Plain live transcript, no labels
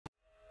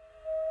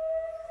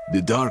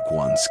The Dark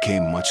Ones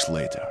came much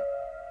later,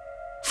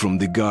 from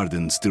the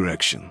garden's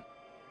direction.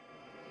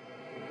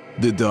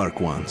 The Dark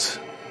Ones,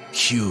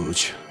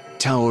 huge,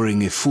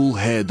 towering a full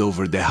head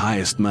over the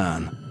highest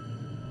man.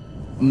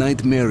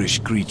 Nightmarish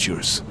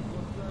creatures,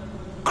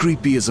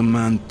 creepy as a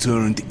man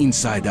turned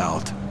inside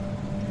out.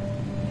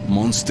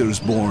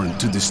 Monsters born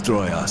to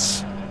destroy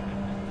us.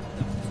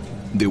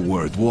 The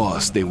word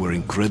was they were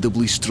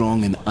incredibly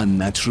strong and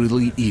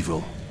unnaturally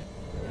evil,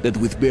 that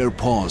with bare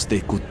paws they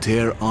could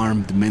tear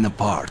armed men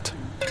apart.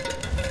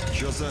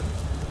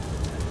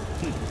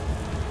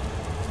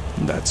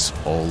 That's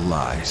all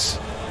lies.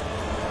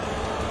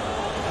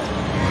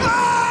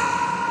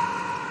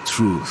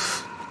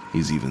 Truth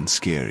is even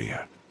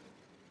scarier.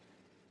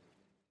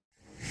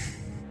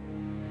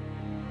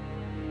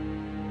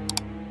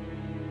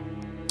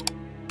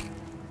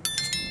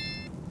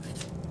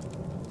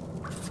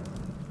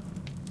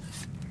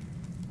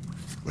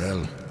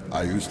 Well,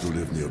 I used to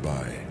live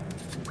nearby.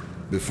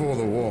 Before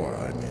the war,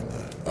 I mean,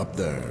 up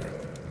there.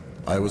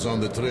 I was on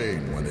the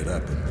train when it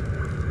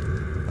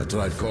happened. I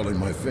tried calling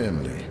my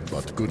family,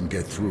 but couldn't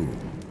get through.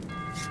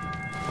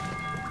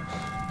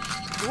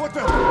 What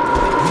the?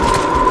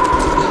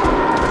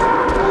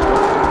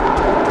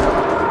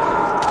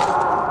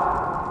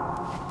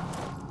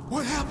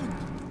 What happened?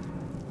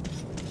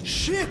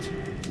 Shit!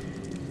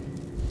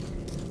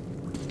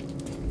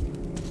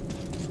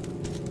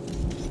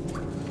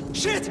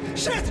 Shit!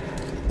 Shit!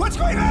 What's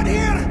going on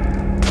here?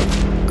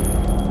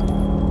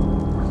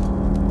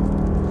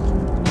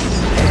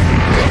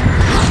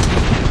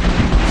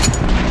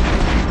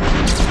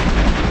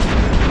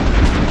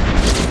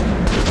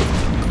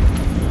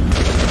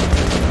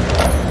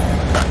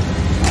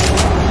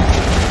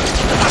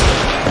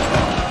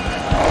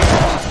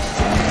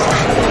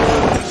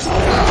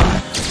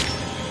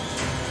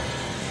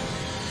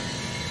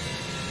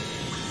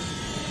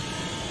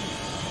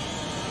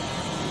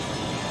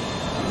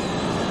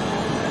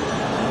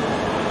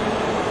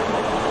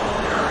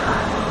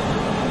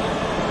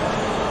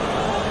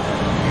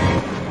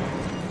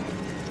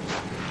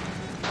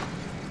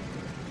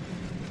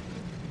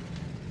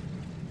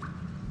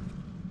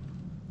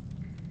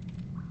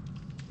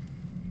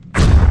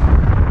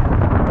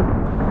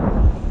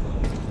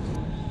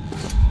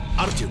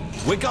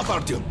 Wake up,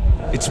 Artyom!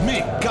 It's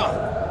me, Khan!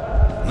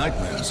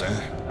 Nightmares,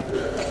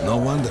 eh? No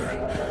wonder,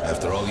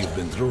 after all you've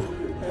been through.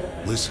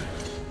 Listen,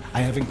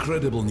 I have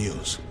incredible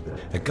news.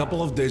 A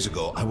couple of days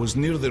ago, I was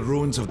near the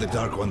ruins of the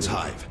Dark One's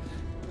hive,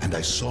 and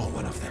I saw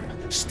one of them,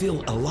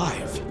 still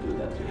alive.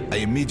 I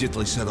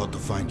immediately set out to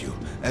find you,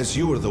 as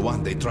you were the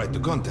one they tried to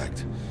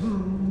contact,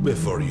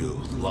 before you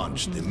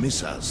launched the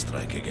missile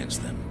strike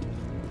against them.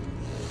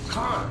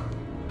 Khan,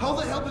 how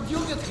the hell did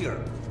you get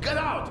here? Get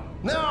out,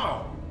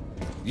 now!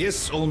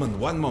 Yes, Ullman,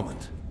 one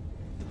moment.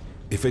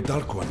 If a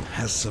Dark One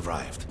has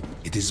survived,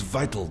 it is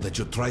vital that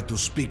you try to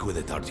speak with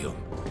it, Artyom.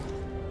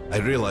 I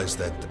realize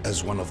that,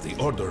 as one of the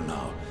Order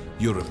now,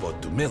 you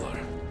report to Miller.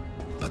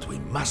 But we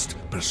must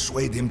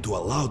persuade him to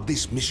allow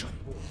this mission.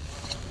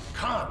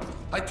 Khan,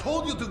 I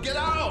told you to get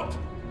out!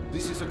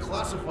 This is a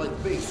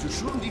classified base. You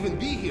shouldn't even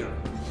be here.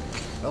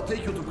 I'll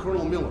take you to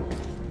Colonel Miller.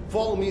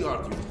 Follow me,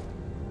 Artyom.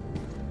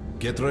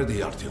 Get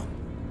ready, Artyom.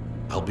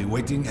 I'll be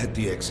waiting at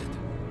the exit.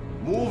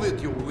 Move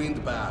it, you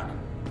windbag.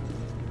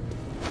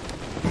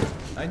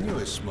 I knew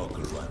a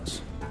smoker once.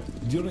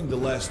 During the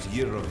last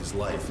year of his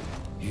life,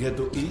 he had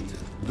to eat,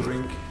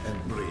 drink,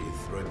 and breathe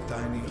through a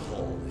tiny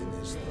hole in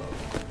his throat.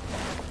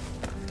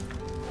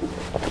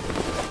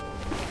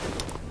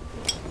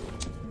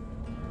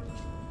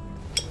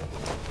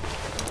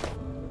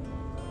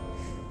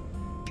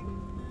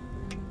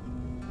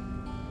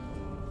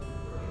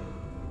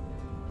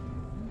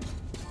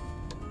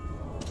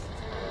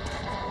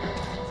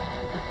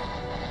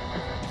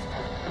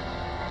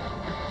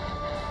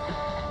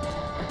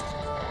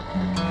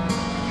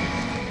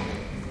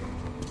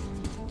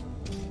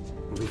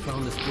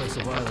 A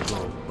while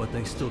ago, but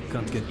I still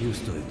can't get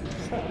used to it.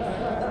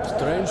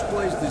 Strange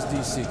place, this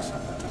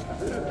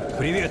D6.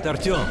 Привет,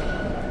 Artyom.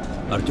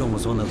 Artyom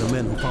was one of the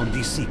men who found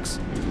D6.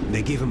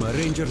 They gave him a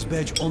ranger's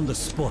badge on the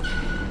spot.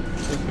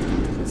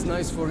 It's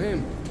nice for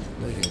him.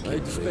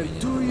 I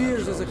spent 2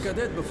 years as a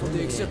cadet before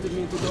they accepted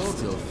me into the order.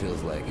 Still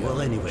feels like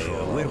well, anyway,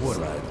 where were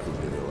we?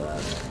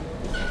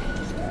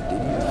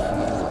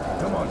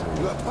 Come on,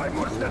 you have 5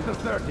 more steps of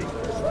 30.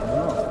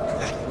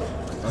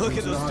 Look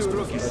at those two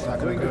rookies.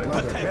 Doing good.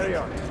 Carry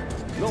on.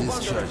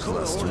 Discharged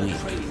last week,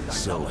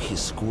 so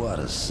his squad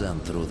is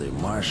sent through the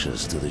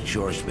marshes to the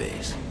church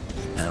base.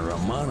 And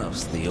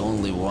Romanov's the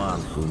only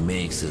one who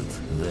makes it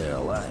there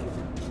alive.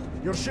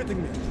 You're shitting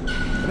me.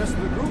 The rest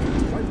of the group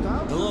wiped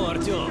out? Hello,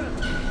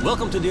 Artyom.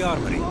 Welcome to the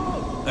armory.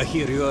 I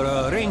hear you're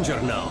a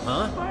ranger now,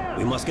 huh?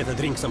 We must get a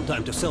drink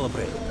sometime to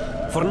celebrate.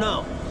 For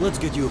now, let's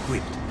get you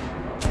equipped.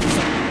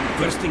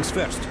 First things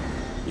first,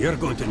 you're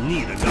going to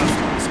need a gas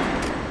mask.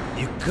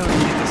 You can't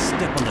make a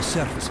step on the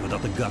surface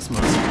without a gas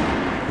mask.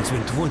 It's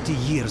been 20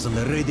 years and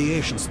the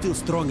radiation's still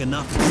strong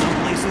enough in some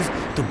places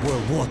to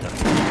boil water.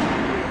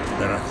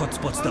 There are hot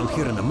spots down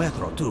here in the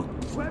metro, too.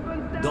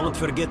 Don't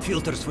forget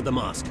filters for the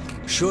mask.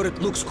 Sure,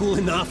 it looks cool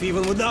enough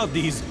even without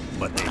these,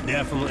 but they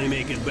definitely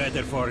make it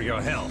better for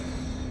your health.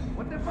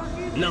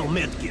 Now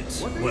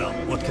medkits. Well,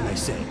 what can I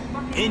say?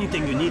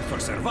 Anything you need for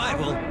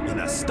survival in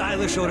a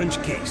stylish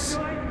orange case.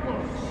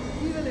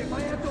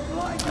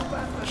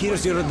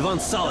 Here's your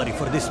advance salary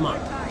for this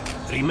month.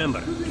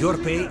 Remember, your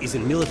pay is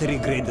in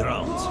military-grade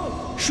rounds.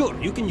 Sure,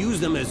 you can use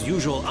them as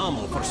usual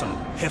ammo for some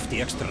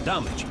hefty extra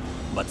damage,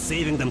 but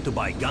saving them to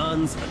buy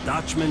guns,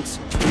 attachments,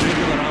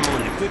 regular ammo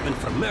and equipment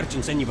from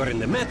merchants anywhere in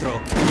the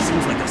metro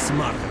seems like a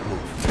smarter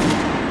move.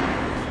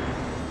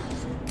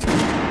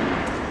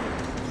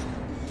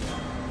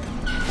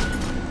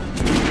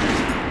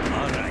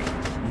 Alright,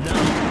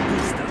 now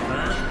good stuff,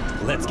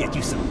 huh? Let's get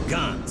you some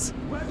guns.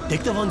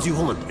 Take the ones you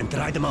want and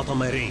try them out on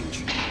my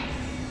range.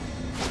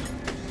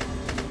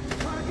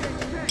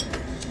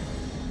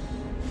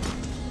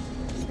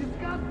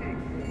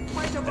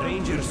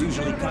 Rangers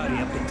usually carry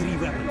up to 3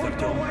 weapons per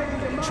turn,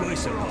 and the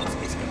choice of those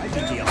is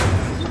completely up to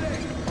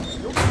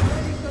you.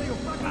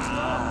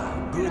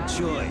 Ah, good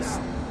choice.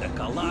 The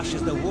Kalash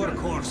is the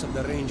workhorse of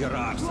the Ranger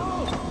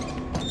arsenal.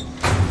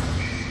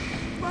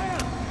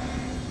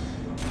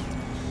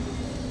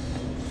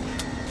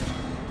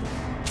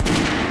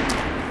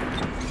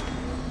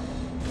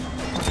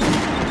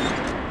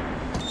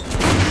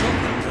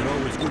 Shotguns are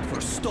always good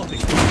for stopping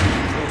from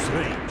close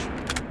range.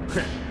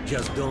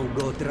 Just don't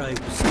go trying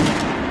to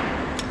snipe.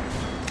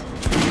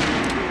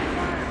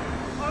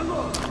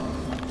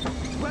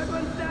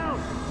 Weapons down!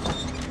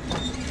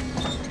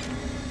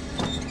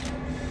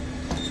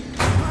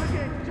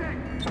 Target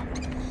checked!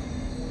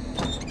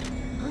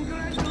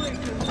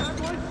 Congratulations, that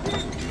was it!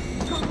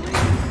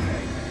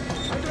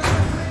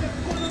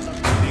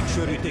 Make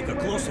sure you take a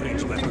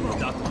close-range weapon with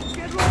that one.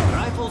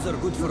 Rifles are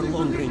good for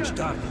long-range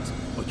targets,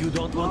 but you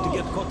don't want to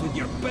get caught with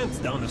your pants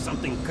down if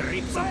something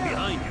creeps up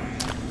behind you.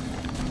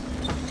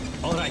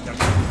 Alright,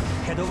 Arthur.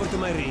 Head over to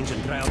my range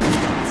and try out these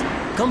guns.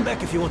 Come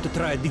back if you want to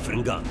try a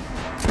different gun.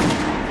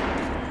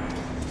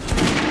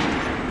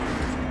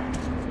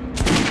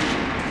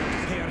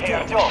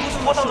 Here, Joe,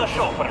 put on the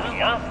show for me,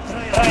 huh?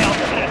 Try out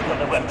the rest of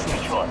the weapons you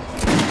chose.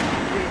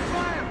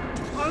 Fire!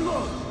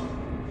 Unload!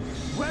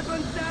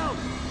 Weapons down!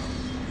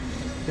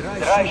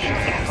 Try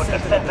shooting for the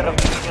center of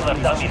the killer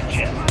dummy's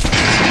chest.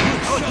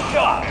 Good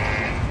shot!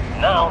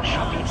 Now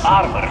shoot the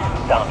armored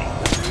dummy.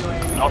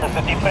 Notice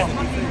the difference?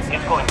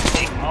 It's going to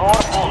take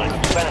more bullets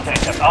to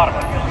penetrate that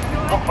armor.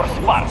 Look for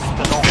sparks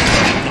to know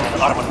when you're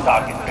an armored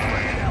target.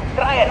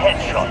 Try a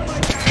headshot.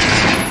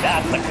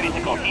 That's a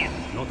critical hit.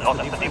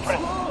 Notice the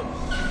difference?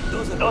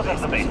 Those are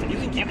the basics. You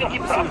can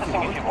keep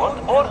practicing if you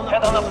want, or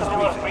head on up to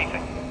Miller's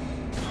briefing.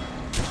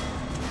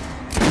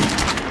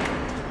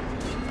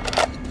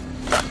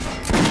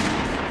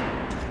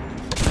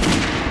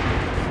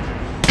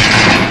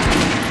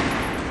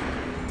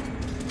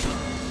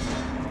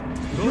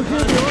 You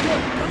hear the order?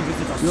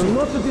 You're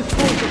not to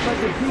dispose the fact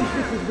that D6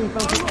 has been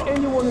found with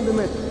anyone in the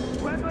metro.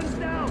 Weapons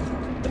down!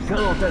 The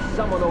colonel says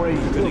someone already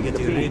Gonna get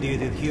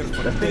irradiated here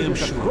for damn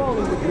sure.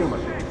 crawling with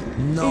rumors.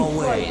 No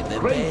way, the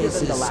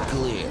base is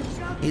clear.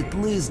 At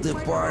least the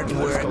part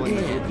we're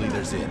in.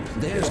 Leaders in.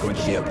 There's going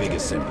to be a big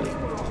assembly.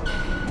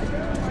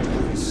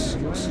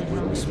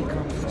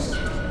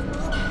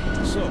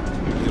 So,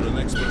 you're an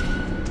expert.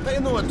 Pay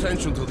no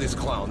attention to this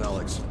clown,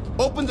 Alex.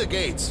 Open the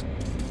gates.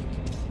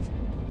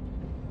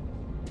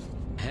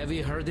 Have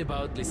you heard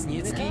about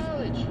Lesnitsky?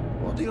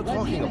 What are you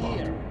talking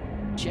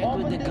about? Check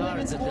with the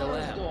guards at the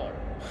lab.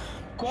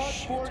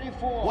 Shit.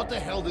 What the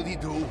hell did he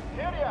do?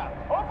 Here ya!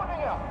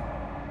 Opening up!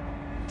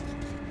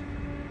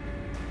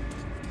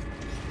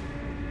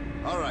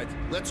 All right,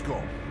 let's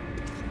go.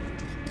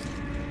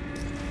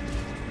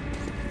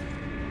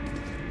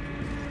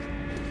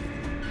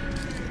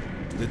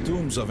 The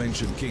tombs of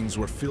ancient kings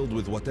were filled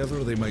with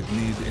whatever they might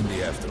need in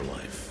the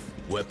afterlife.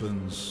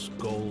 Weapons,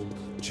 gold,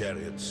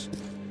 chariots.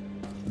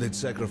 They'd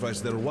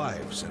sacrifice their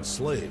wives and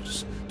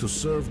slaves to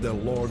serve their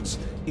lords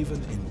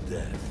even in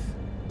death.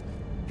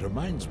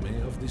 Reminds me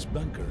of this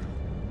bunker.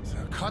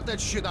 Cut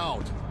that shit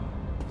out.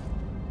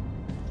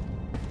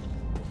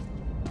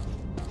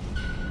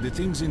 The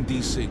things in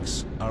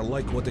D6 are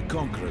like what the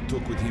Conqueror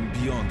took with him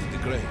beyond the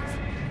grave.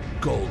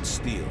 Gold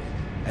steel,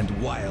 and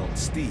wild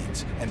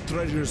steeds, and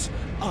treasures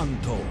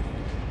untold.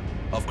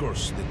 Of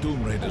course, the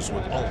Tomb Raiders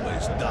would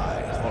always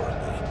die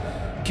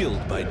horribly,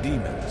 killed by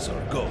demons or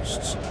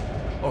ghosts,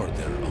 or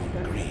their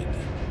own greed.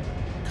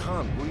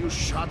 Khan, will you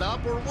shut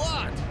up or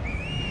what?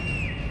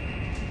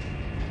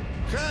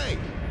 Hey,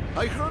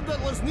 I heard that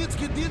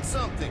Lesnitsky did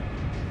something.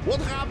 What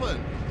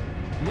happened?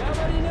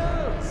 Nobody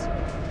knows.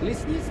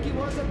 Lesnitsky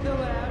was at the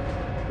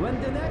lab.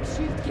 When the next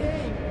shift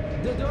came,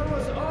 the door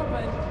was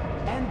open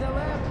and the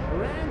lab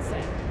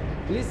ransacked.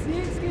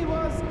 Lesnitsky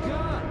was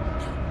gone.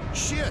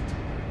 Shit!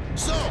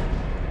 So,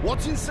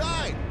 what's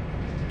inside?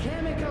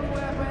 Chemical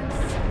weapons,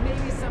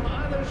 maybe some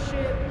other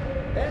shit.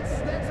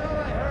 That's all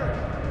I heard.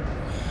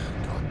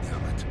 God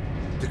damn it.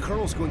 The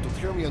Colonel's going to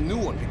tear me a new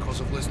one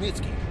because of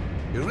Lesnitsky.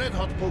 A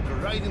red-hot poker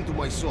right into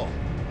my soul.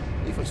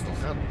 If I still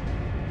have it.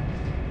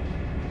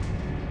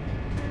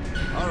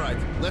 All right,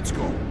 let's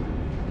go.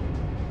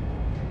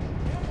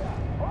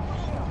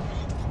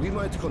 We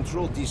might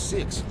control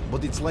D6,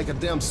 but it's like a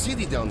damn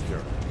city down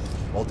here.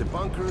 All the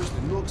bunkers,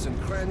 the nooks and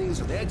crannies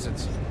and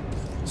exits.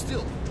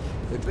 Still,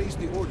 the base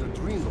the Order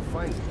dreamed of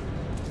finding.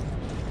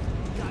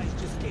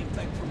 Guys just came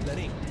back from the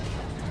ring.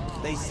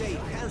 They say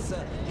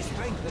Hansa is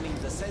strengthening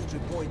the sentry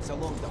points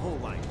along the whole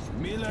line.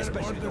 Miller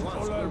ordered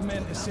all our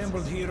men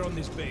assembled here on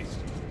this base.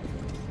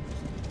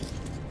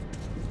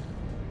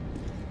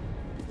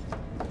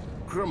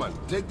 Crewman,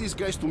 take these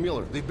guys to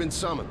Miller. They've been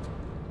summoned.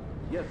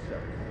 Yes, sir.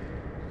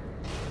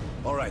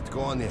 All right,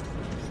 go on in.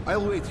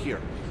 I'll wait here.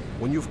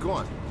 When you've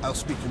gone, I'll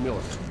speak to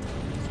Miller.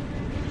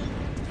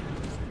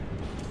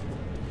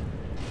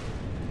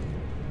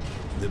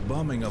 The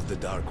bombing of the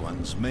Dark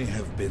Ones may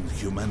have been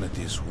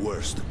humanity's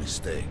worst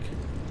mistake.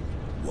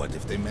 What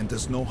if they meant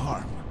us no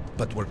harm,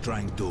 but were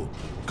trying to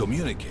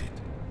communicate?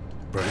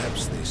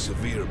 Perhaps the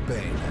severe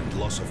pain and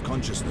loss of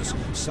consciousness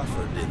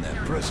suffered in their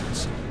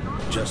presence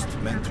just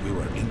meant we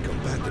were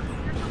incompatible.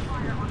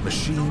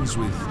 Machines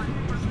with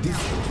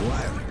different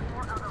wiring.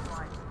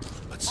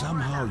 But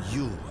somehow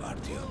you,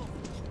 Artyom,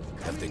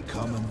 have the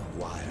common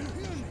wire.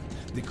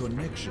 The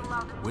connection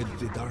with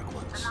the Dark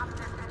Ones.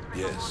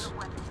 Yes.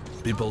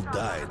 People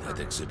died at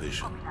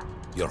Exhibition,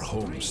 your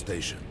home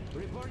station.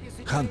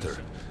 Hunter,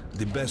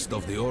 the best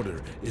of the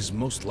Order, is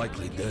most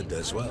likely dead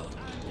as well.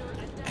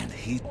 And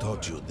he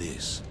taught you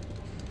this.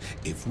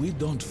 If we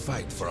don't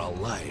fight for our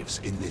lives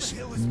in this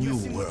new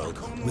world,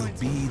 we'll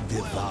be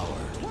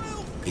devoured.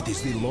 It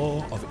is the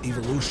law of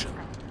evolution.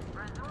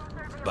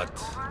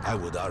 But I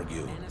would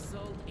argue,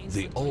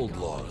 the old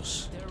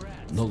laws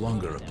no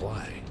longer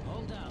apply.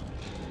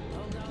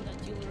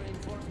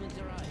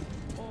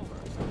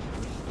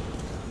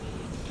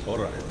 All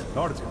right,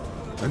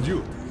 Artyom. And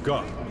you,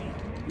 Khan.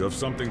 You have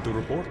something to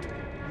report?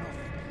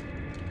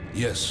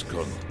 Yes,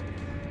 Colonel.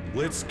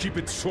 Let's keep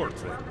it short,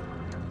 then.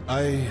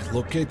 I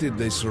located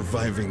the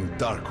surviving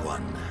Dark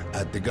One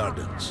at the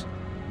Gardens.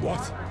 What?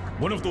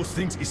 One of those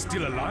things is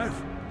still alive?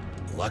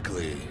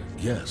 Luckily,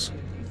 yes.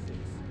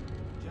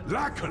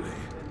 Luckily?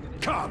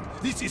 Come,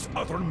 this is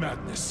utter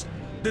madness.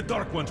 The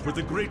Dark Ones were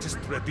the greatest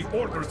threat the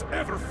Order's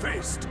ever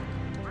faced.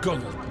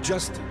 Colonel,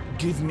 just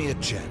give me a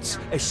chance.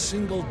 A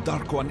single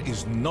Dark One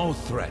is no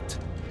threat.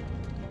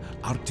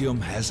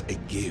 Artyom has a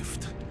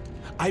gift.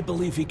 I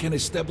believe he can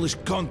establish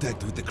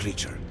contact with the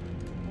creature.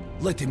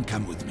 Let him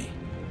come with me.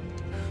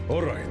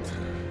 All right.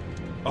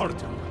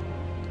 Artyom,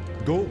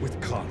 go with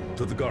Khan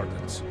to the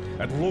Gardens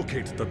and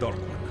locate the Dark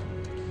One.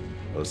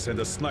 I'll send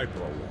a sniper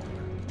along.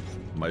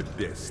 My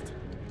best.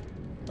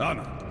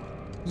 Anna.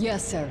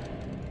 Yes, sir.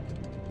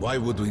 Why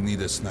would we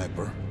need a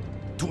sniper?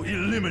 To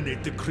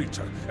eliminate the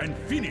creature and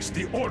finish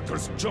the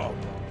Order's job.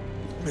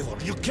 Miller,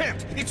 you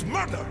can't! It's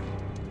murder!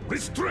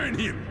 Restrain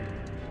him!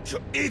 You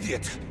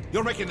idiot!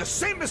 You're making the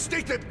same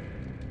mistake that...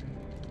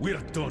 We're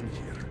done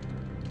here.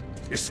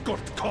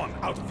 Escort Khan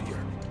out of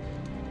here.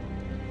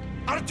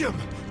 Artyom!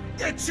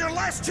 It's your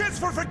last chance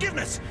for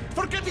forgiveness!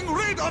 For getting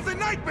rid of the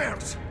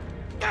nightmares!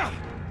 Ah!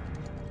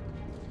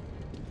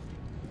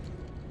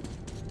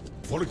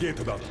 Forget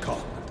about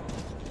Khan.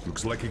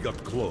 Looks like he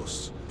got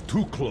close.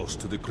 Too close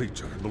to the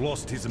creature and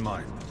lost his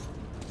mind.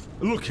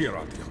 Look here,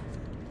 Artyom.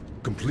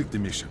 Complete the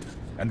mission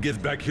and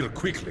get back here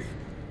quickly.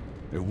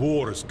 A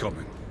war is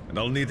coming, and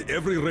I'll need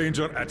every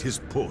ranger at his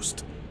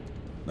post.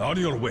 Now on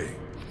your way.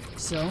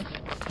 So,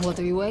 what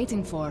are you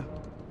waiting for?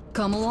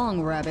 Come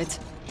along, Rabbit.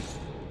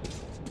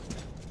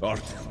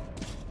 Artyom,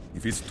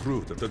 if it's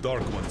true that the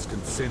Dark Ones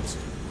can sense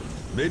you,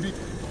 maybe...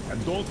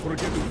 And don't forget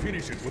to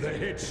finish it with a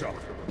headshot.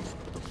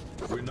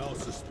 We now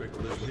suspect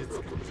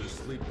Lesnitsky was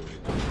asleep.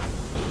 We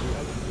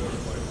haven't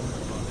verified.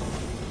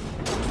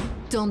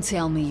 Don't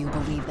tell me you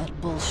believe that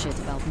bullshit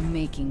about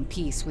making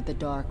peace with the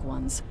Dark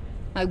Ones.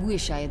 I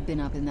wish I had been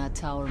up in that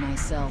tower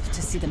myself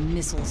to see the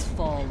missiles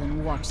fall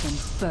and watch them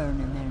burn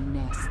in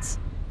their nests.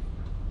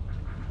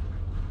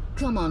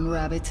 Come on,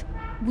 Rabbit.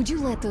 Would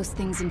you let those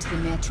things into the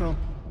metro?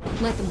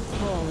 Let them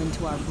crawl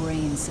into our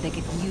brains so they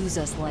could use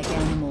us like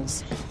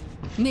animals.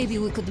 Maybe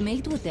we could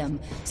mate with them,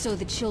 so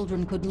the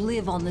children could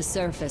live on the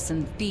surface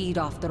and feed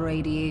off the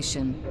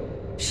radiation.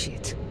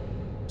 Shit.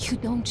 You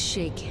don't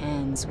shake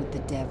hands with the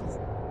devil.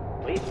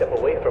 Please step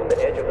away from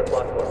the edge of the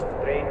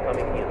platform. Train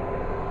coming in.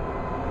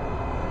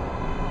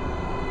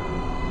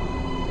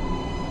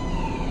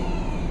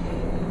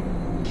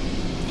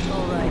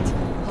 All right,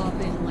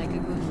 hop in like a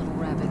good little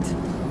rabbit.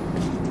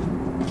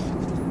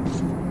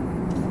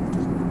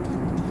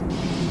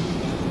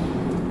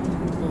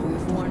 Well,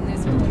 we've worn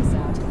this place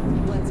out.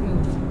 Let's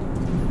move.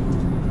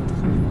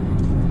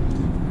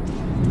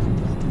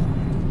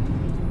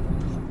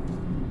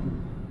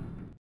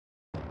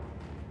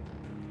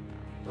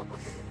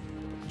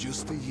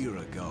 Just a year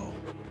ago,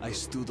 I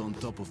stood on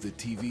top of the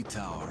TV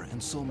tower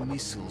and saw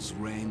missiles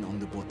rain on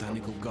the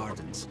botanical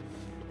gardens,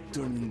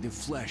 turning the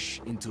flesh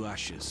into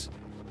ashes,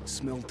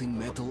 smelting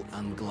metal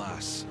and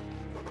glass.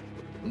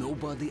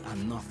 Nobody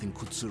and nothing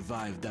could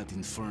survive that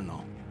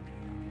inferno.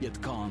 Yet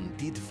Khan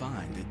did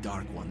find a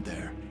Dark One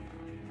there.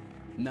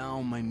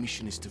 Now my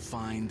mission is to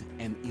find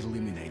and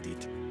eliminate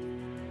it.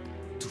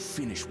 to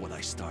finish what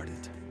I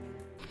started.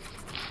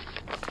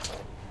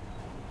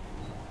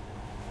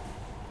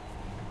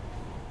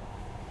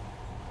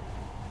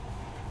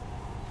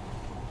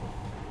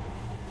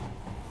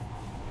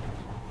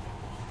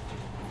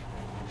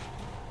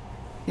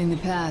 In the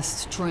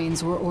past,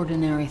 trains were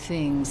ordinary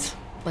things.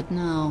 But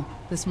now,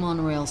 this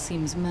monorail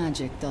seems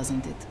magic,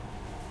 doesn't it?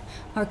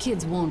 Our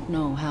kids won't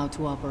know how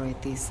to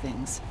operate these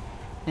things.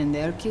 And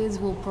their kids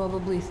will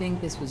probably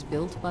think this was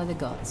built by the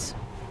gods.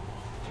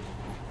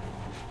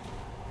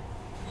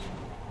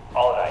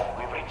 Alright,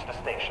 we've reached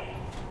the station.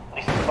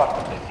 This is part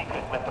of the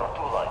secret Metro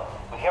 2 line.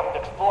 We haven't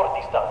explored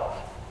these tunnels.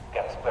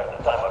 Can't spare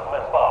the time or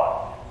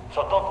manpower.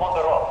 So don't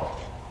wander off.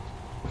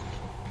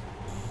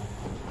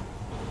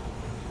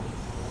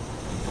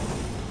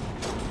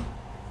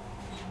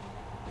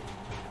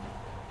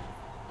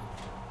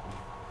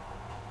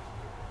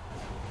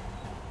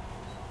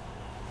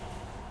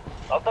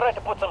 I'll try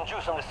to put some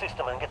juice in the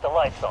system and get the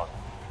lights on.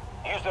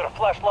 Use your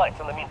flashlights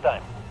in the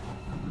meantime.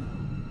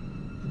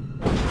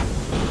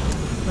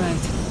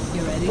 Right.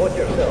 You ready? Watch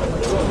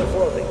yourself. The roads are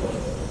floating.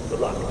 Good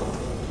luck.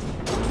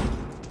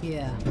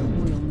 Yeah,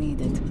 we'll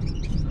need it.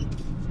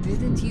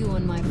 Didn't you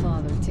and my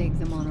father take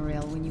the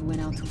monorail when you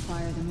went out to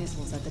fire the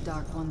missiles at the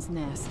Dark One's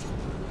nest?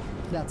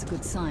 That's a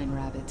good sign,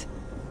 Rabbit.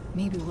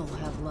 Maybe we'll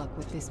have luck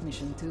with this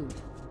mission too.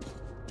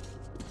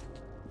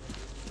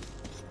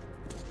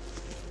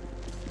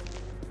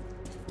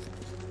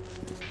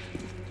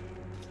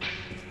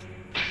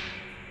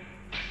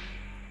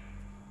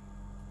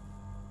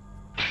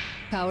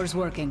 Power's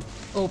working.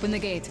 Open the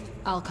gate.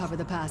 I'll cover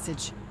the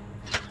passage.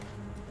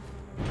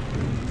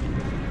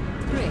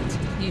 Great.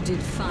 You did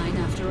fine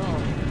after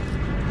all.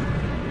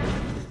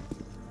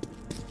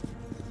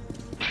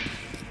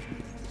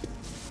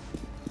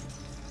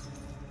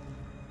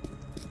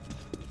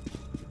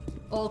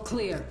 All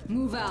clear.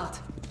 Move out.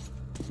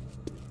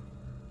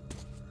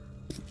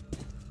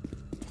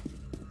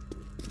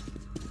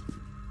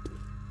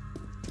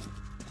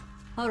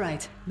 All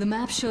right. The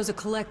map shows a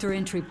collector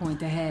entry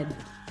point ahead.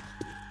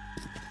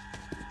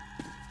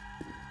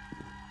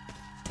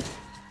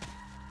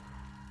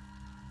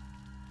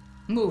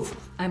 Move.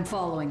 I'm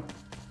following.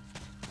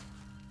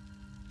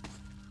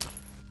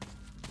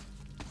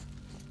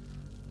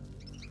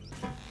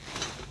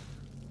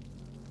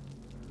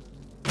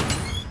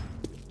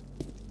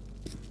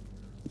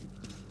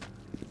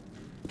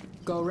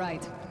 Go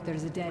right.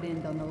 There's a dead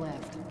end on the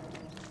left.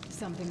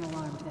 Something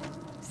alarmed them.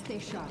 Stay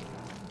sharp.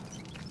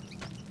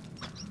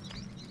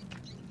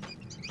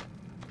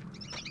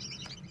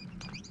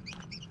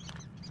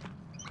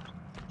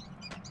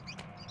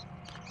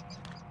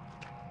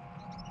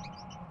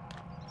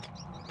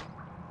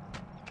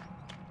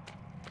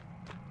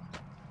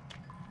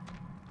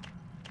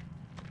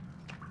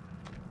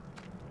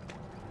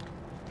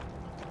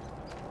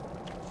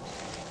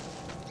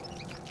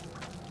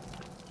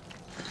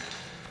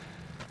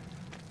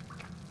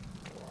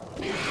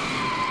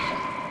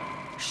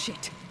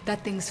 Shit,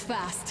 that thing's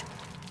fast.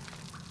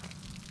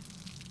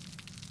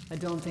 I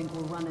don't think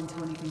we'll run into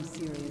anything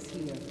serious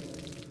here.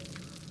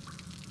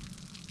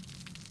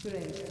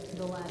 Great,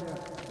 the ladder.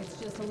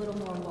 It's just a little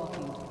more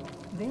walking.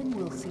 Then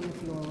we'll see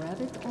if you're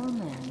rabbit or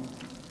man.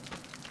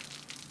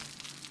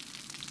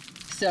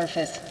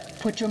 Surface,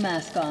 put your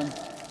mask on.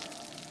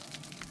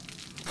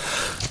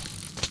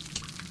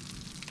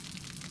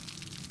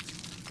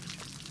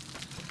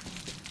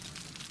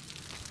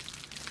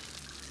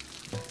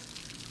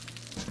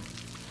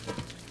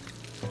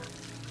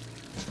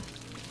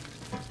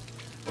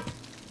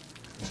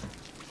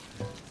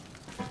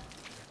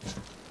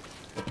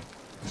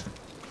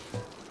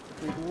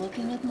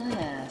 Looking at my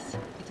ass,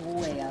 it's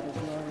way out of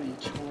your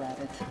reach,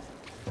 rabbit.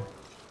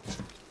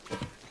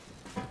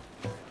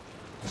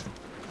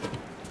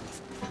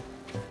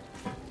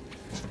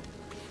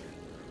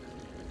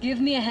 Give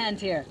me a hand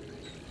here.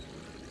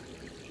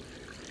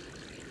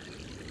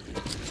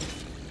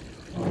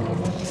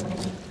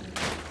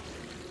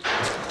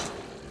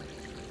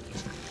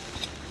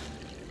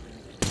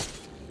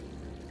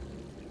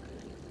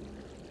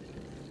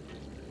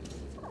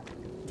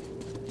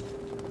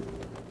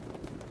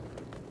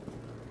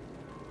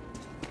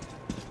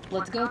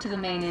 Let's go to the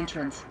main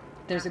entrance.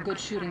 There's a good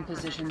shooting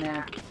position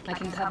there. I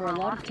can cover a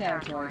lot of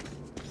territory.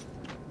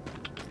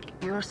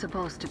 You're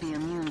supposed to be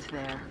immune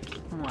there.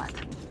 What?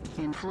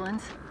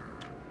 Influence?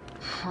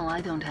 Well,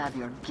 I don't have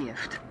your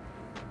gift.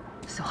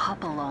 So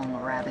hop along,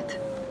 rabbit.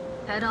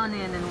 Head on in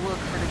and look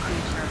for the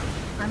creature.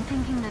 I'm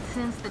thinking that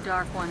since the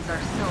Dark Ones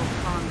are so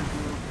fond of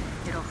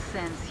you, it'll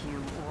sense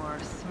you, or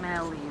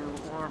smell you,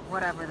 or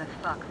whatever the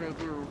fuck they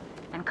do,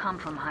 and come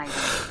from hiding.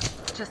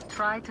 Just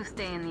try to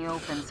stay in the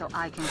open so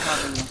I can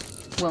cover you.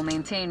 We'll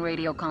maintain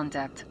radio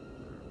contact.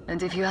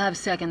 And if you have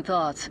second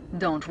thoughts,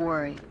 don't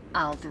worry.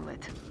 I'll do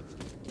it.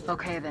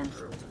 Okay then.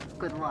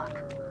 Good luck.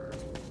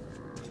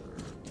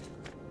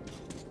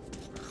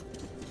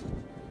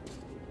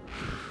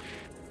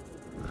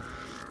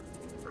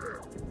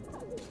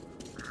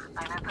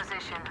 I'm in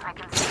position. I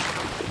can see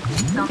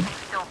it. Something's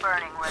still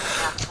burning where the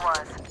nest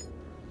was.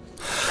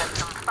 That's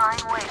some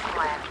fine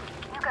wasteland.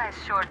 You guys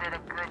sure did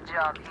a good job.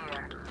 job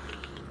here.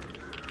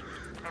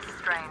 It's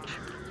strange.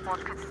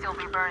 What could still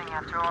be burning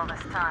after all this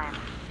time?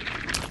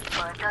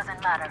 But it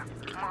doesn't matter.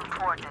 Move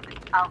towards it.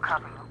 I'll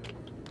cover you.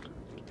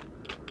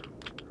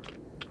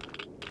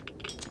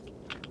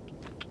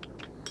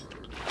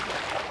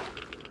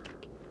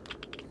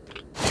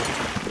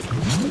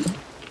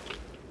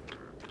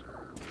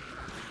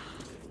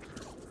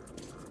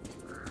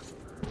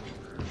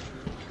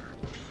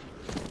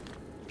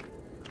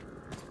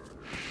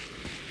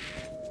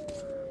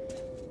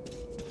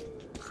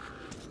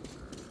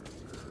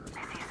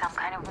 Some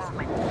kind of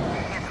movement.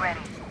 Get ready.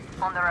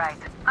 On the right.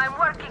 I'm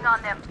working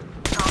on them.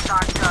 Those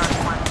aren't dark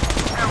ones.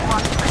 They're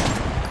watchmen.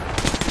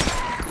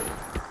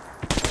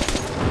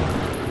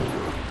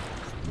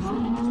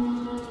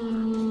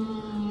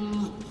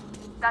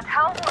 That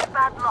howl was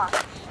bad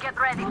luck. Get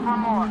ready for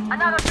more.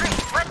 Another 3.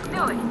 Let's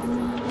do it.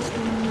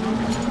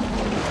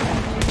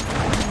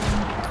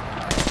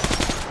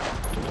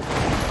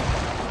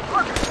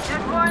 Look,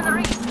 there's more in the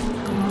reach.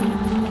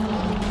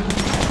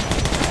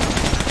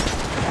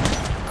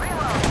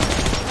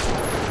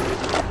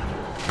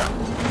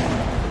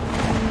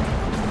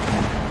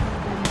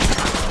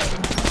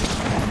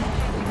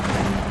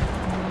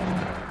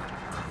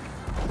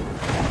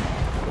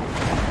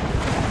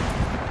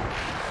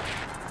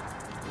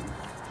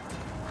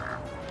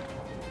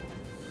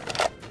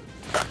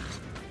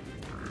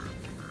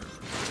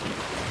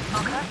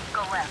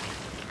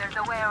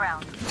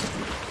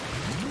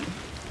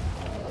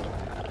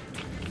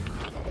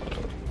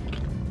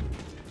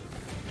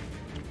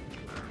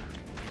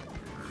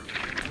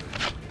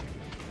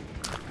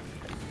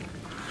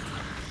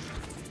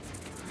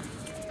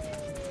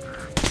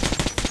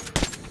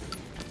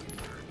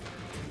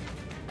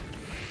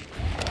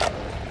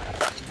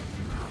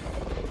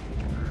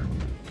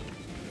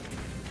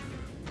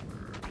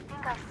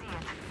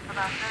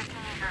 About 13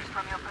 meters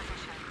from your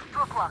position. 2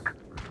 o'clock.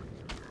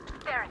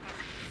 There it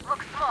is.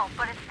 Looks small,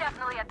 but it's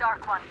definitely a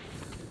dark one.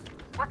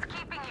 What's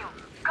keeping you?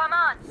 Come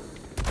on!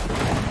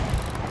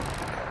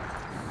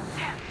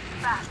 Damn,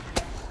 fast.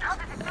 How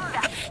did it do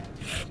that?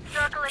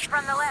 Circle it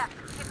from the left.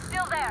 It's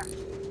still there.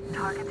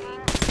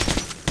 Targeting.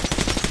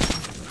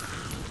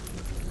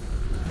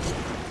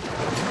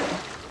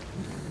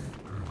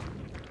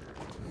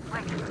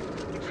 Wait,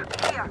 it should be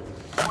here.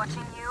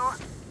 Watching you.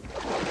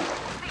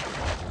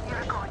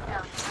 You're going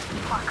down,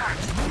 fucker.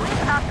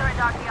 Leave after it,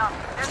 Artyom.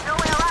 There's no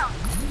way around.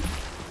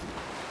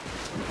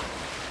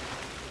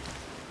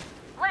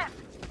 Left.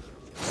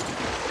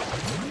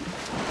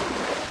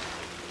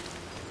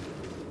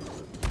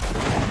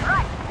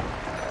 Right.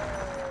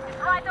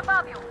 It's right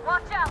above you.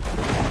 Watch out.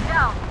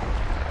 Down.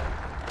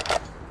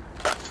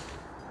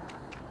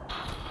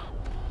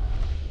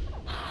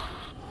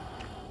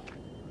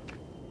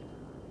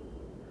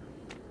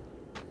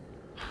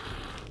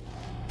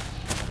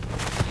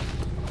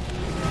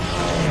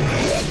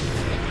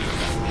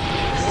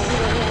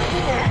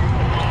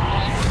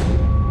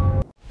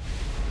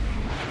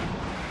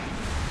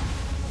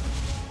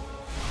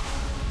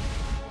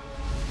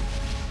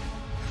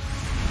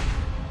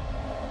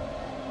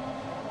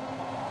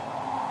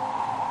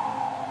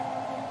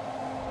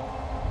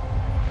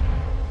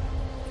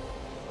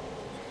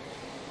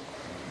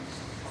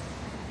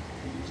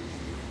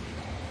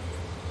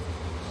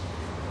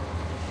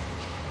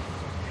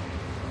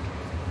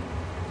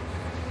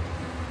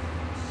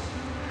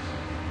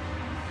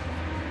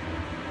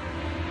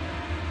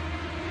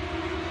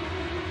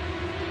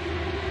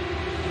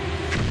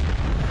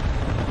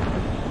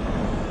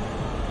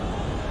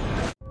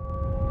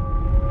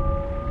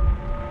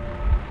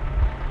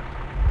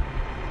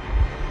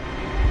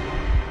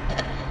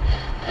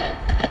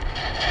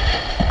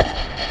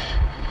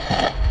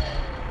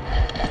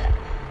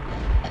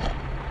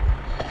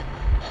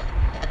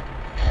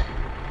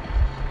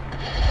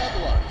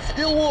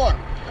 Still warm.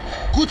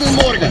 Guten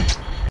Morgen.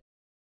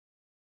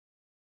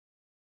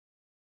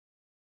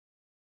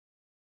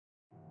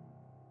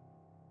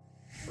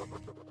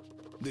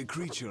 The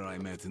creature I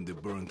met in the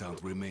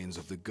burnt-out remains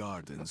of the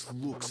gardens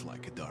looks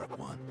like a dark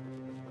one.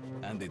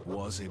 And it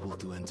was able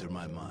to enter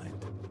my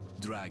mind,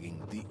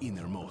 dragging the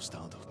innermost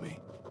out of me.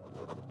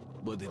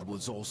 But it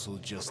was also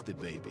just a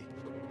baby.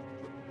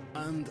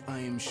 And I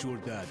am sure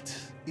that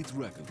it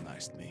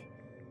recognized me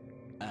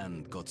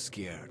and got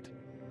scared.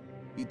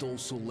 It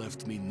also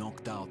left me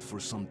knocked out for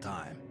some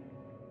time.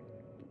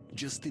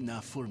 Just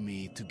enough for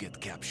me to get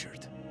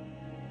captured.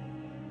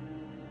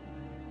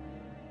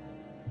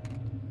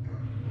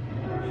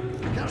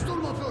 Herr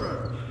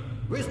Sturmbannführer,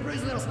 these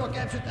prisoners were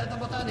captured at the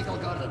botanical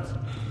gardens.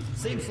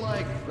 Seems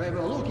like they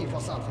were looking for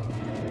something.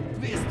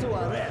 These 2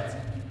 are rats.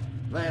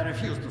 They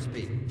refuse to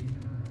speak.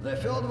 The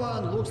 3rd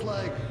one looks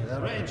like a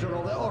ranger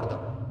of the order.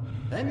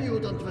 A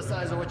mutant the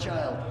size of a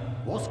child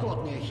was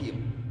caught near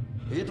him.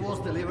 It was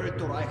delivered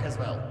to Reich as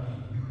well.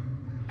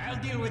 I'll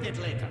deal with it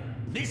later.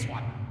 This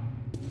one.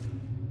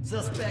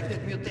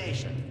 Suspected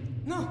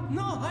mutation. No,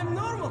 I'm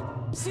normal.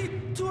 See,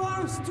 2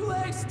 arms, 2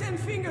 legs, 10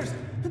 fingers.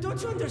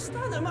 Don't you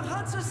understand? I'm a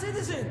Hansa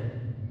citizen.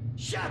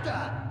 Shut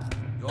up!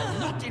 You're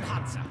not in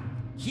Hansa.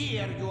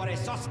 Here you are a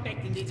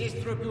suspect in the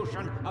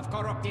distribution of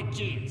corrupted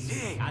genes.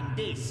 And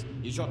this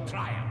is your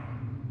trial.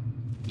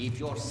 If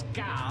your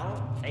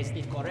skull has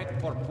the correct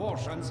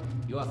proportions,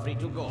 you are free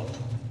to go.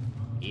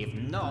 If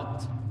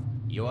not,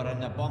 you are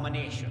an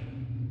abomination.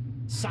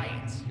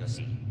 Science, you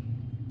see.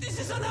 This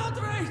is an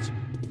outrage!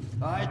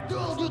 I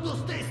told you to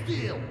stay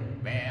still!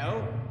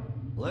 Well?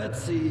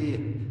 Let's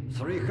see...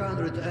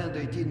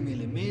 318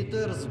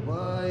 millimeters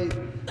by...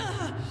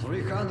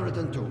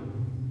 302.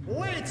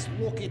 Let's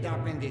look it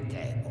up in the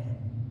table.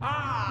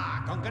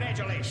 Ah,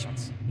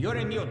 congratulations. You're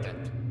a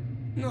mutant.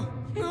 No,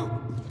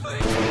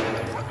 please!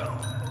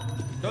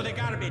 To the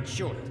garbage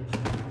chute.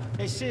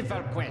 A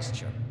simple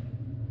question.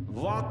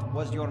 What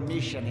was your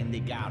mission in the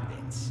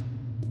gardens?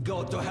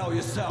 Go to hell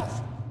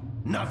yourself,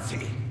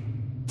 Nazi!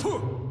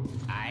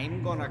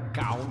 I'm gonna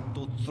count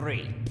to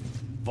 3.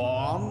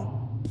 1...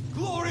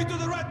 Glory to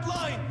the Red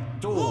Line!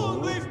 2...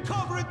 Long live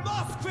Comrade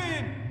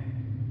Mothpin!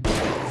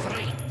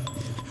 3...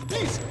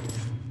 Please,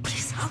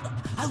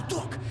 I'll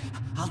talk.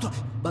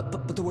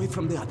 But away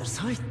from the other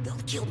side. They'll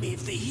kill me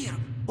if they hear.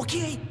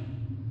 Okay?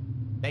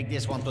 Take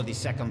this one to the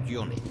 2nd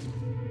unit.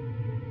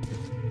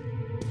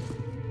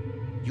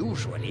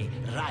 Usually,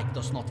 Reich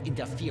does not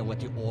interfere with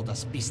the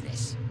Order's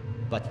business.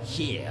 But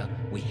here,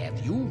 we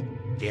have you,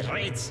 the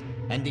Reds,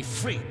 and the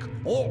Freak,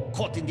 all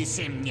caught in the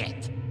same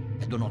net.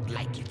 I do not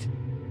like it.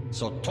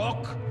 So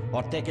talk,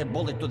 or take a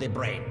bullet to the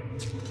brain.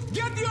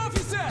 Get the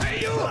officer!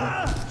 Hey, you!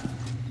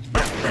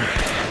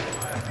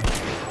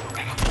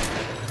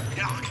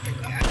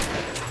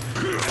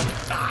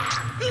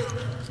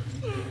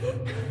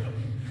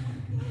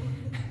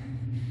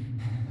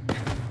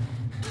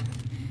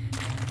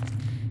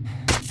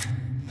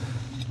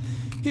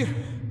 Here.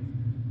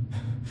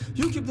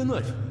 You keep the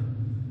knife.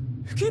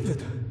 Keep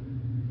it.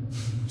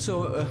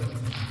 So,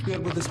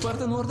 you're with the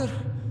Spartan Order?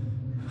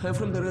 I'm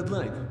from the Red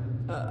Line.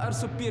 Our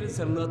superiors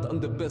are not on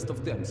the best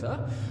of terms,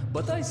 huh?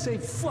 But I say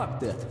fuck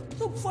that.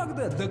 No, fuck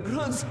that. The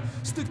grunts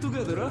stick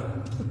together, huh?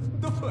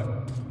 Давай.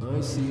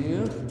 I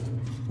see.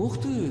 Ух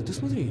ты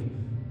смотри.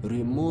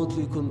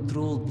 Remotely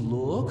controlled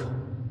block.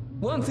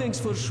 One thing's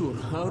for sure.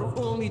 Our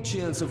only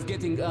chance of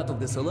getting out of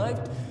this alive,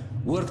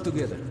 work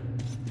together.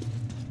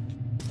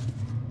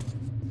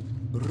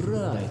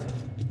 Right.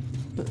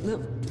 Now,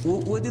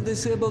 what did they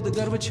say about the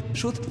garbage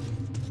chute?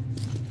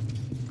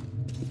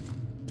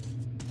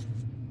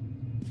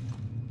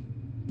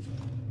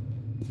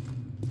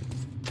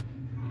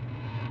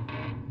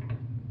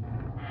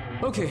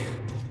 Okay,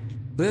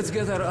 let's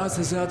get our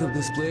asses out of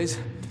this place.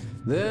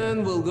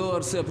 Then we'll go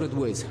our separate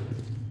ways.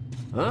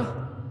 Huh?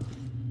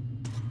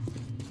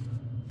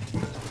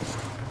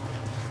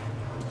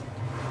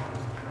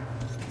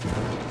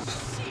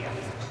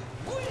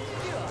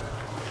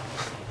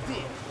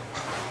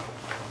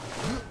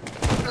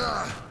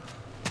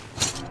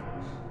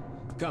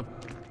 Come.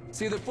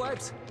 See the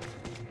pipes?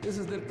 This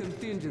is their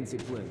contingency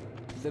plan.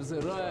 If there's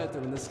a riot or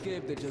an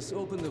escape, they just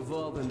open the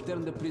valve and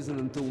turn the prison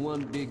into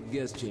one big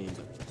gas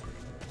chamber.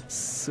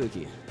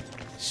 Suki.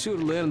 Sure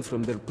learned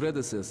from their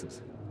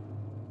predecessors.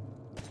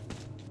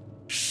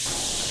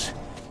 Shh!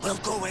 We'll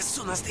go as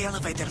soon as the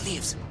elevator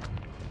leaves.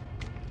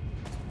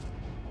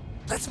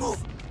 Let's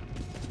move!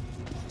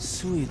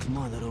 Sweet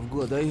mother of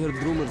God, I heard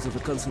rumors of a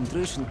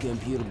concentration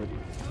camp here, but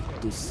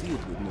to see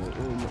it with my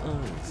own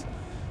eyes.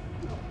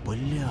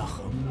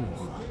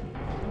 Бляха-муха.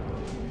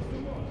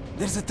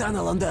 There's a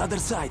tunnel on the other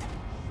side.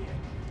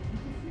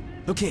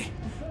 Okay,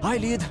 I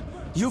lead,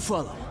 you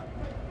follow.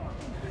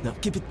 Now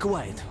keep it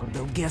quiet, or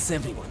they'll gas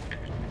everyone.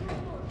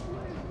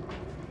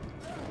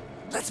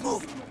 Let's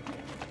move!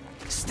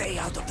 Stay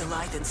out of the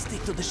light and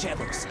stick to the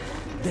shadows.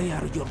 They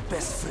are your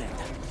best friend.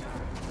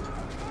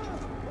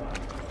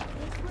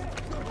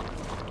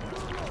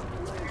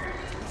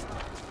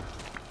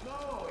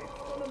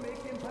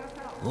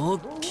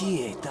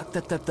 Okay,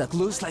 так.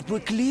 Looks like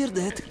we cleared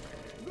it.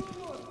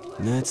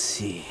 Let's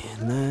see.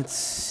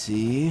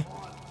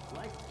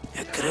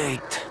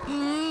 Great.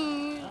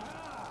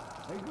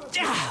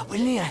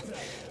 Блин.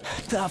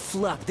 Tough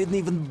luck, didn't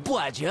even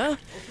budge, huh?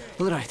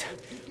 Alright,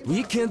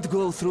 we can't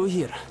go through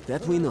here,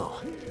 that we know.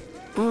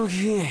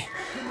 Okay,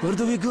 where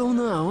do we go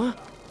now, huh?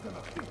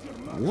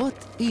 What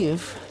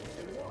if...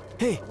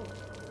 Hey!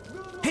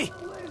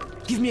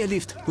 Give me a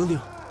lift, will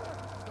you?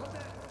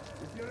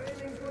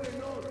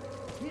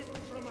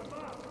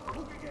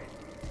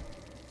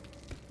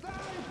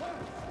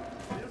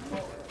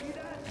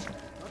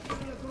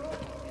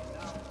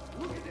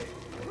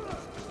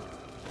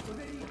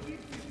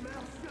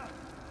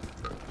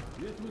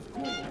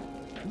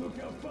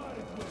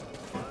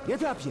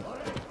 Get up here!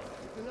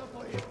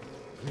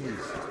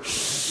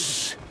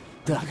 Shh!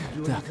 Так.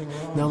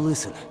 Now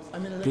listen.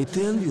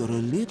 Pretend you're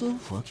a little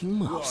fucking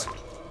mouse.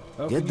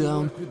 Get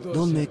down.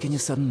 Don't make any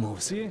sudden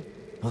moves.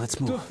 Now let's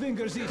move. 2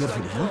 fingers each.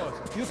 Carefully, huh?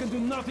 You can do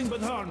nothing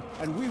but harm,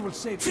 and we will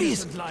save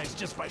innocent lives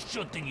just by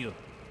shooting you.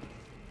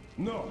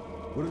 No,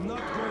 we're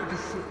not going to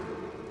shoot.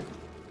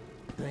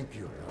 Thank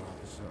you,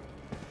 officer.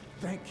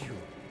 Thank you.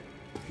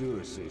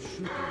 Purity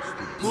shooting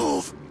stupid.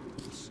 Move!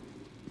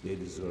 They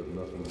deserve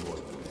nothing more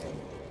than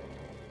anger.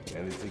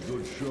 And it's a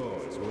good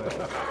show as well.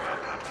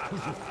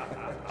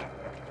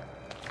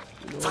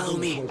 Follow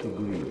me.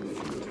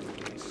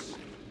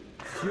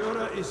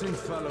 Führer is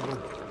infallible.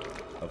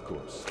 Of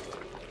course.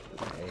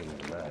 The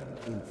hanged man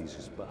empties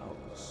his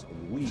bowels,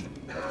 and we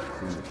have to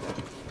clean it up.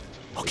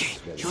 Okay,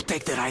 you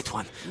take the right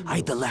one,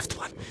 I the left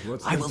one.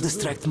 I will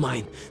distract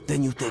mine,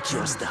 then you take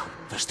yours down.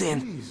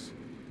 Verstehen?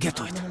 Get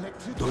to it.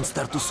 Don't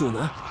start too soon,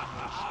 huh?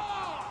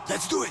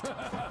 Let's do it!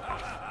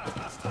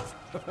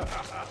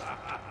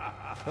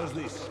 How's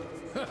this?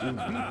 We'll beat him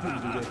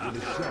to death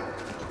with a shot.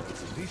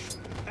 It's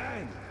vision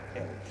and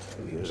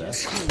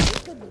Just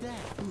look at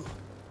that.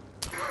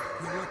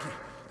 You're lucky.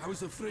 I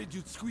was afraid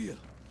you'd squeal.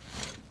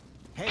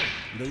 Hey,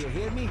 do you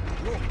hear me?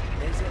 Look,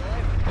 there's a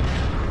ladder.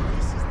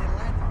 This is the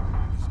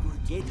ladder.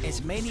 Get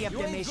as many of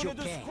them as you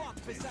can.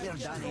 We're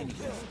done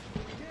anyway.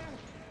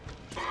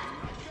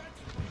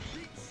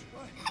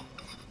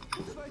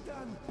 What have I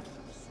done?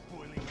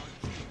 Spoiling our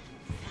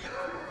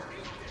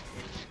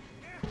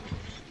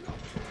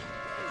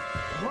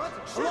What?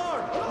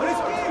 Lord!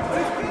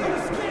 An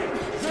escape!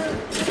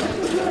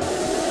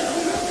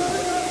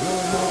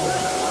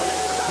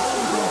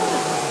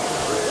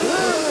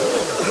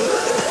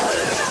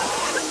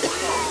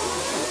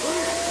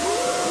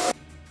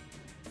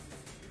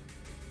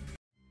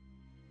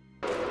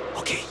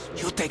 Okay,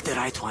 you take the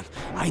right one,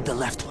 I the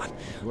left one.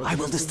 I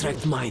will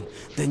distract mine,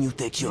 then you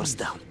take yours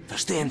down.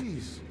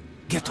 Verstehen?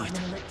 Get to it.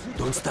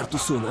 Don't start too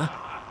soon, huh?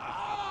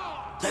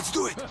 Let's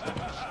do it!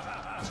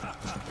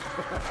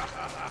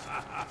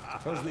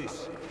 how's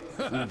this?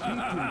 We'll beat him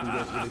to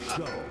death with a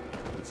show.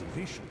 It's a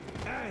vision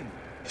and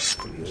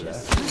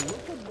Just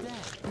look at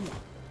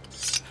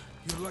that.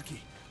 You're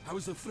lucky. I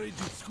was afraid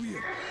you'd squeal.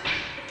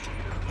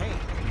 Hey,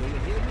 do you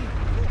hear me?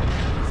 Look,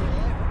 there's a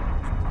ladder.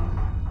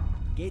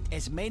 Get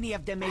as many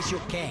of them as you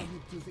can.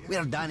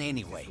 We're done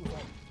anyway.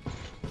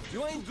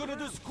 You ain't gonna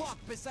do squat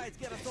besides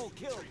get us all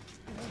killed.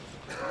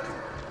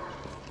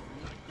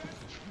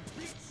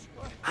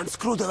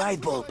 Unscrew the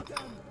light bulb.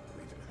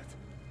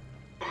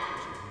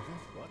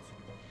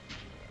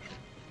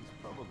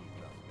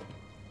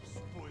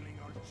 Spoiling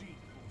our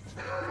genes.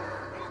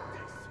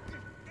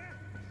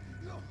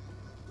 No,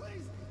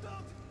 please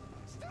don't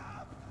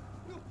stop.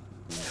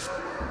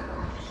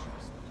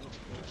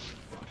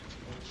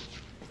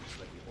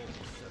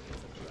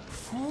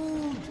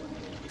 Food!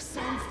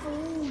 Some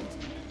food!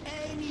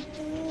 Any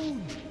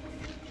food!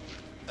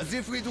 As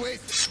if we'd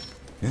wait.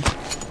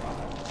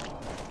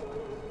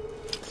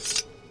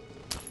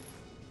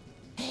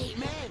 Hey,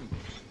 man!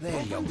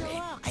 There, young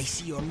man. I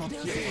see you're not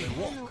here for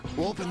a walk.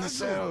 Open the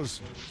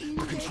cells. The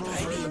control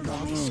room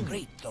Not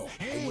discreet, though.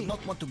 I would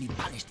not want to be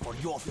punished for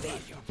your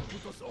failure.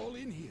 Put us all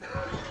in here.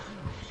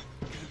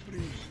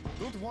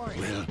 Don't worry.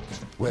 Well,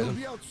 We'll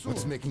be out soon.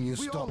 what's making you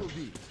We all stop? will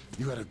be.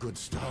 You had a good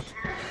start.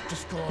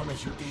 Just go on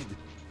as you did.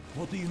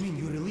 What do you mean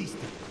you released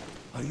him?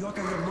 Are you out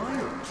of your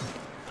mind?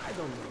 I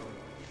don't know.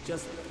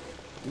 Just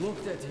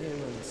looked at him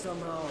and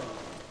somehow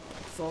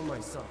saw my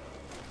son.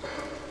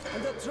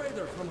 And that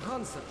trader from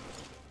Hansa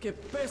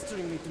kept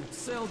pestering me to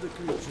sell the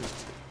creature.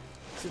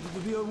 Said it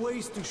would be a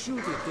waste to shoot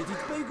it, that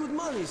he'd pay good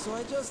money, so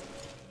I just...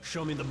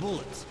 Show me the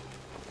bullets.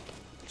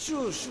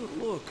 Sure,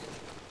 look.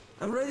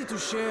 I'm ready to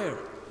share.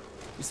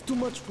 It's too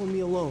much for me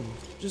alone.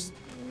 Just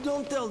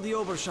don't tell the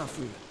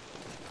Oberscharführer.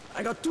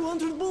 I got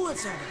 200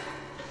 bullets on it.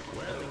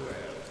 Well,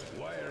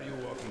 why are you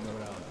walking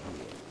around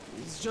here?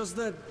 It's just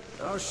that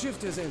our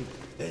shift has ended.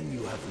 Then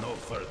you have no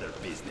further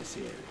business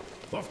here.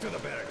 Off to the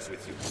barracks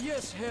with you.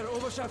 Yes, Herr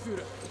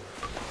Oberscharführer.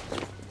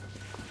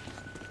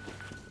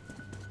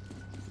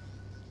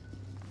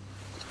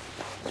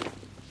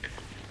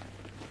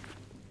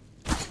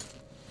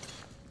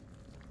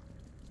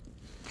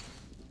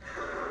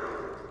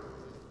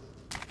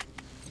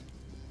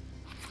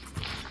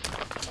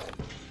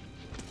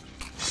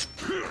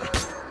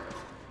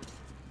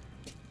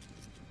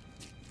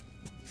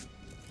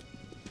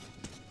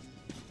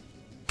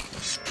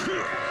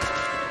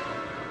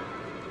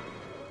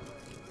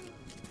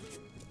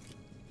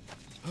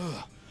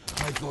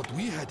 I thought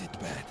we had it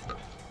bad.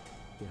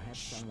 Perhaps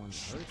someone heard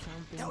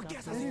something. Don't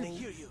guess I didn't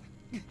hear you.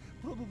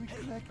 Probably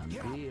correct.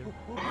 Unclear. You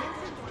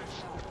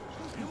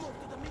move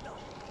to the middle.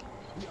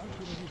 We aren't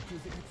gonna live till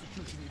the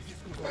execution if this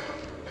goes on.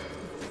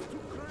 It's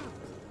too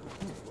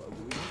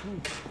cramped.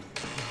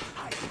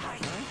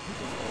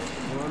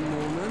 One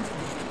moment.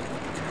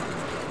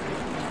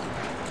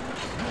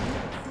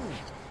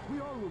 We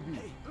all will be.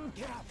 Hey,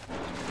 get up.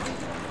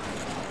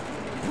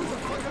 Who the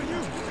fuck are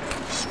you?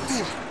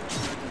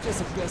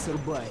 Just a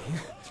passerby.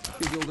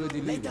 He's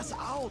already leaving. Let us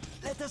out!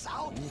 Let us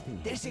out!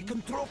 There's a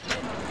control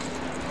panel!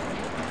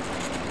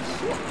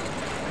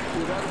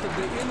 You're out of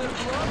the inner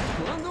block,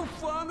 and the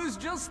fun is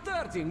just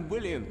starting.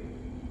 Brilliant.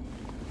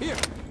 Here,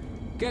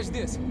 catch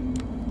this.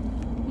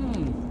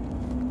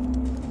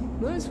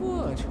 Nice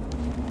watch.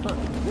 Huh,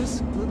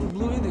 this little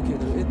blue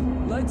indicator, it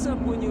lights up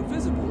when you're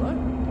visible, huh?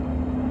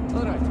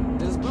 Alright,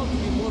 there's about to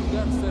be more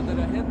guards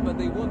further ahead, but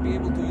they won't be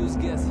able to use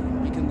gas here.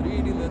 We can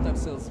really let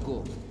ourselves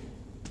go.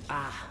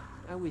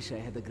 I wish I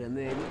had a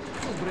grenade.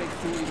 I'll break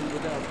through even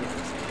without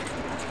this.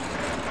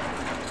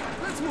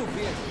 Let's move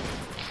here.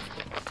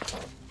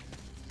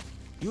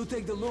 You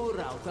take the lower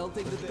route, I'll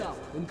take the top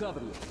and cover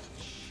you.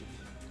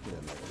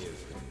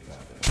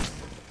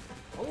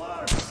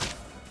 Alarm!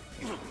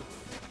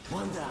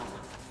 One down.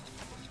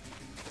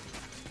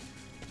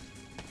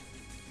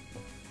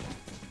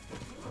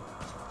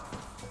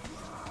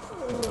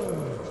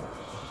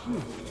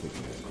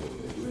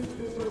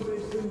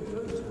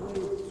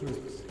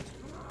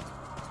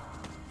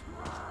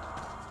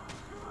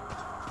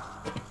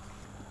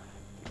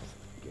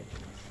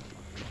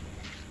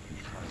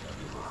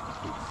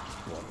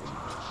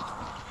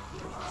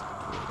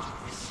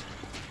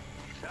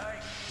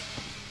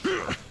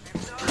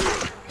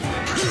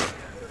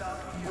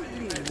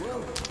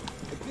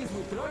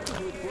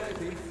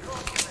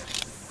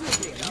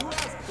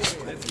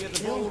 Let's get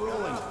the ball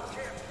rolling.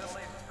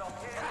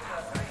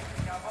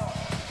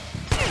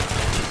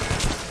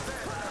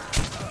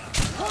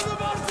 Hold the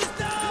monsters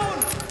down!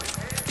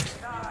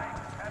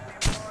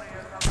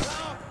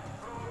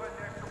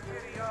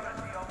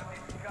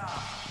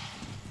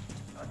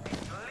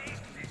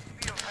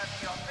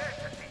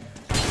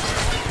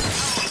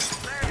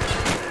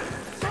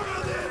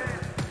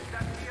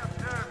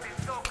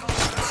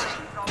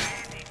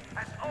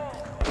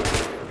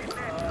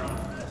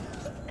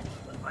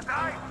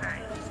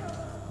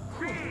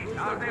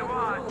 Are the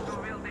ones who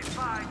will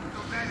define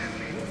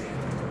humanity.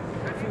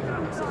 And it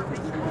comes out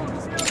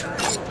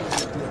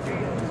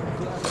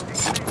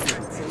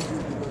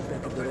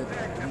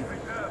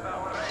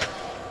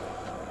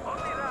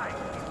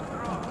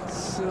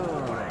So,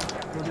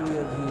 what do we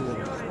have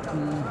here?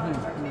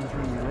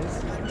 I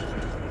see.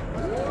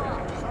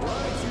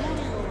 Well, it's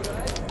moving,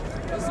 alright.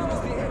 As soon as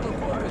the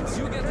airlock opens,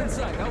 you get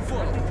inside. I'll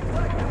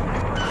follow.